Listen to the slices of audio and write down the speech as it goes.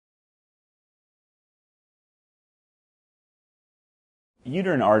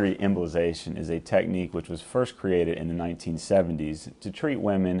Uterine artery embolization is a technique which was first created in the 1970s to treat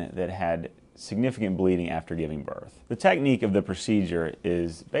women that had significant bleeding after giving birth. The technique of the procedure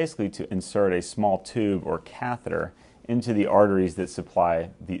is basically to insert a small tube or catheter into the arteries that supply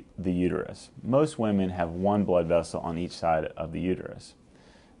the uterus. Most women have one blood vessel on each side of the uterus.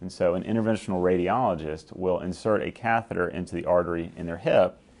 And so an interventional radiologist will insert a catheter into the artery in their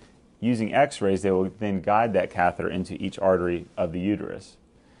hip. Using x-rays, they will then guide that catheter into each artery of the uterus.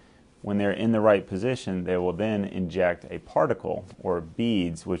 When they're in the right position, they will then inject a particle or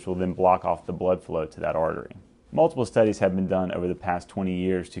beads, which will then block off the blood flow to that artery. Multiple studies have been done over the past 20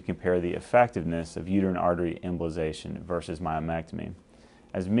 years to compare the effectiveness of uterine artery embolization versus myomectomy.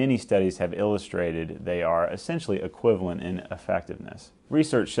 As many studies have illustrated, they are essentially equivalent in effectiveness.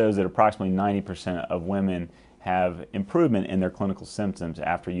 Research shows that approximately 90% of women have improvement in their clinical symptoms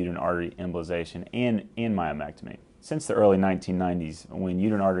after uterine artery embolization and myomectomy. Since the early 1990s, when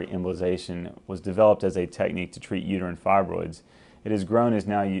uterine artery embolization was developed as a technique to treat uterine fibroids, it has grown and is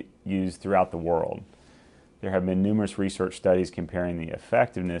now used throughout the world. There have been numerous research studies comparing the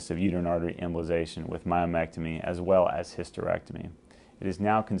effectiveness of uterine artery embolization with myomectomy as well as hysterectomy. It is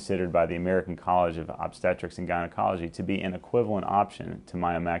now considered by the American College of Obstetrics and Gynecology to be an equivalent option to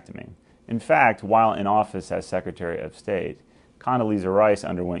myomectomy. In fact, while in office as Secretary of State, Condoleezza Rice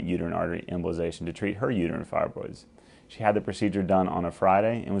underwent uterine artery embolization to treat her uterine fibroids. She had the procedure done on a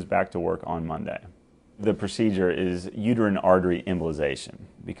Friday and was back to work on Monday. The procedure is uterine artery embolization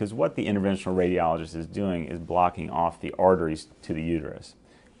because what the interventional radiologist is doing is blocking off the arteries to the uterus.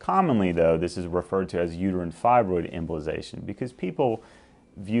 Commonly, though, this is referred to as uterine fibroid embolization because people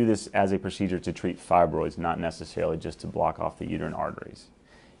view this as a procedure to treat fibroids, not necessarily just to block off the uterine arteries.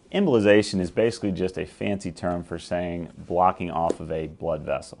 Embolization is basically just a fancy term for saying blocking off of a blood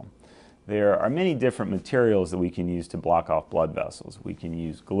vessel. There are many different materials that we can use to block off blood vessels. We can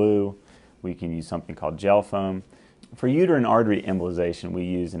use glue, we can use something called gel foam. For uterine artery embolization, we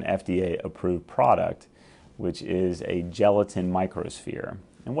use an FDA-approved product, which is a gelatin microsphere.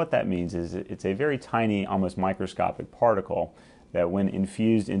 And what that means is it's a very tiny, almost microscopic particle that when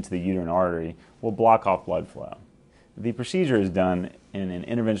infused into the uterine artery will block off blood flow. The procedure is done in an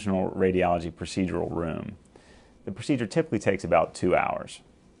interventional radiology procedural room. The procedure typically takes about 2 hours.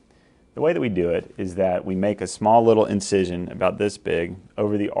 The way that we do it is that we make a small little incision about this big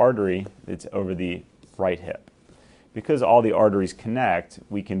over the artery that's over the right hip. Because all the arteries connect,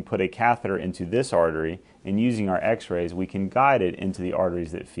 we can put a catheter into this artery, and using our x-rays, we can guide it into the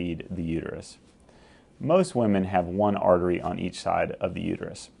arteries that feed the uterus. Most women have one artery on each side of the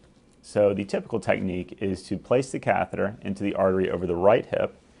uterus. So the typical technique is to place the catheter into the artery over the right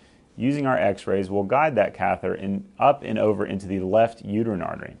hip. Using our x-rays, we'll guide that catheter up and over into the left uterine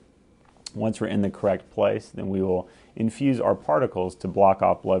artery. Once we're in the correct place, then we will infuse our particles to block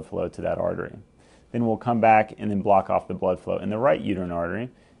off blood flow to that artery. Then we'll come back and then block off the blood flow in the right uterine artery.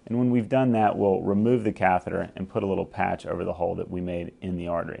 And when we've done that, we'll remove the catheter and put a little patch over the hole that we made in the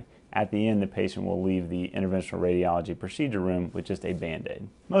artery. At the end, the patient will leave the interventional radiology procedure room with just a Band-Aid.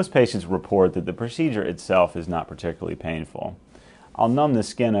 Most patients report that the procedure itself is not particularly painful. I'll numb the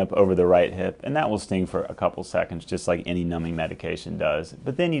skin up over the right hip, and that will sting for a couple seconds, just like any numbing medication does.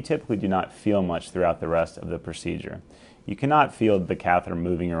 But then you typically do not feel much throughout the rest of the procedure. You cannot feel the catheter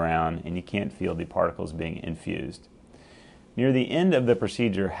moving around, and you can't feel the particles being infused. Near the end of the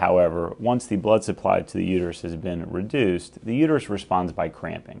procedure, however, once the blood supply to the uterus has been reduced, the uterus responds by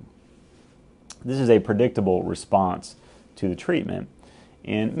cramping. This is a predictable response to the treatment,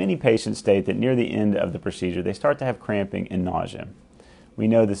 and many patients state that near the end of the procedure they start to have cramping and nausea. We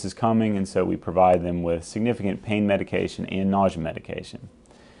know this is coming, and so we provide them with significant pain medication and nausea medication.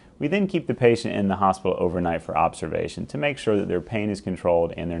 We then keep the patient in the hospital overnight for observation to make sure that their pain is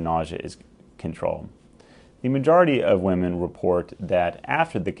controlled and their nausea is controlled. The majority of women report that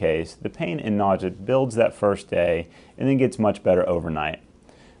after the case, the pain and nausea builds that first day and then gets much better overnight.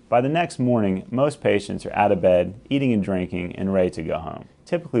 By the next morning, most patients are out of bed, eating and drinking, and ready to go home.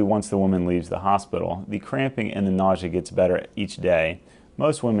 Typically, once the woman leaves the hospital, the cramping and the nausea gets better each day.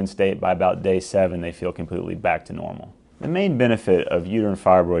 Most women state by about day 7 they feel completely back to normal. The main benefit of uterine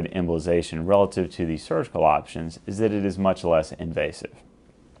fibroid embolization relative to the surgical options is that it is much less invasive.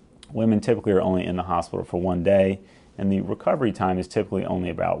 Women typically are only in the hospital for 1 day, and the recovery time is typically only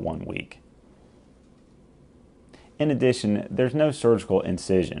about 1 week. In addition, there's no surgical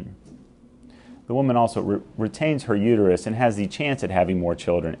incision. The woman also retains her uterus and has the chance at having more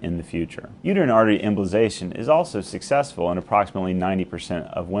children in the future. Uterine artery embolization is also successful in approximately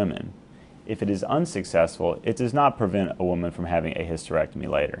 90% of women. If it is unsuccessful, it does not prevent a woman from having a hysterectomy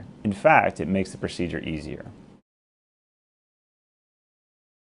later. In fact, it makes the procedure easier.